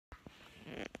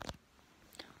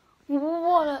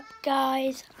What up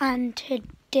guys, and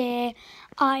today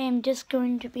I am just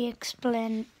going to be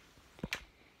explaining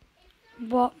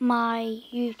what my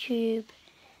YouTube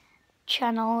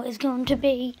channel is going to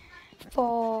be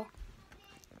for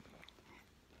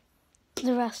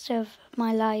the rest of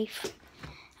my life.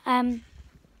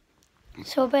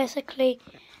 So basically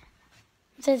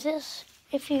there's this,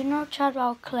 if you know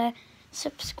Chadwell Clay,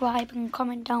 subscribe and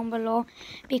comment down below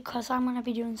because I'm going to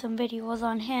be doing some videos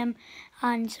on him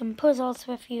and some puzzles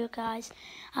with you guys.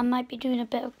 I might be doing a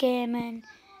bit of gaming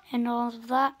and all of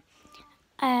that.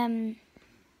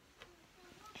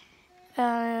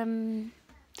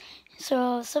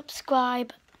 So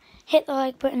subscribe, hit the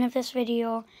like button of this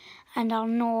video, and I'll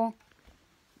know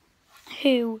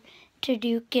who to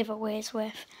do giveaways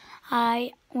with.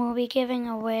 I will be giving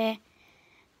away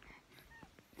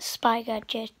spy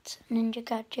gadgets, ninja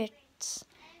gadgets,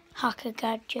 hacker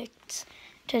gadgets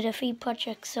to defeat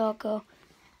Project Zorgo.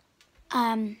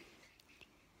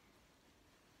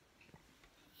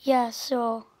 Yeah,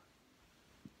 so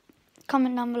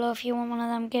comment down below if you want one of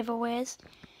them giveaways.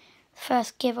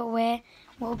 First giveaway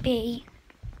will be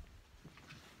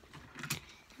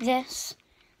this.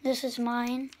 This is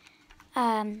mine.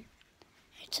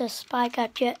 It's a spy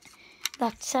gadget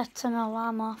that sets an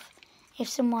alarm off if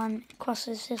someone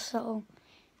crosses this little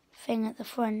thing at the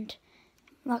front,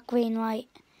 that green light,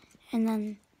 and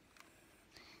then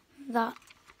that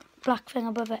black thing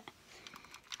above it.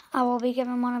 I will be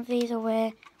giving one of these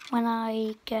away when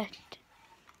I get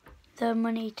the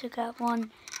money to get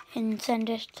one and send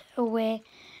it away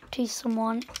to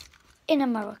someone in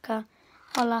America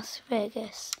or Las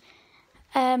Vegas.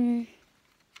 Yeah,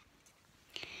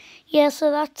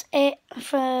 so that's it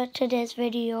for today's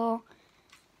video.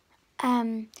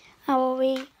 I will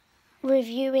be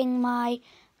reviewing my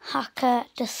hacker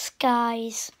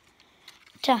disguise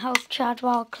to help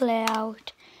Chadwell Clay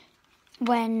out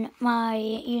when my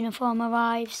uniform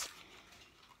arrives.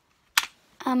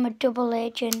 I'm a double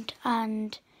agent,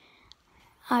 and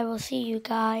I will see you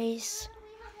guys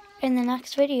in the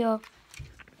next video.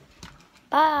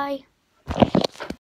 Bye!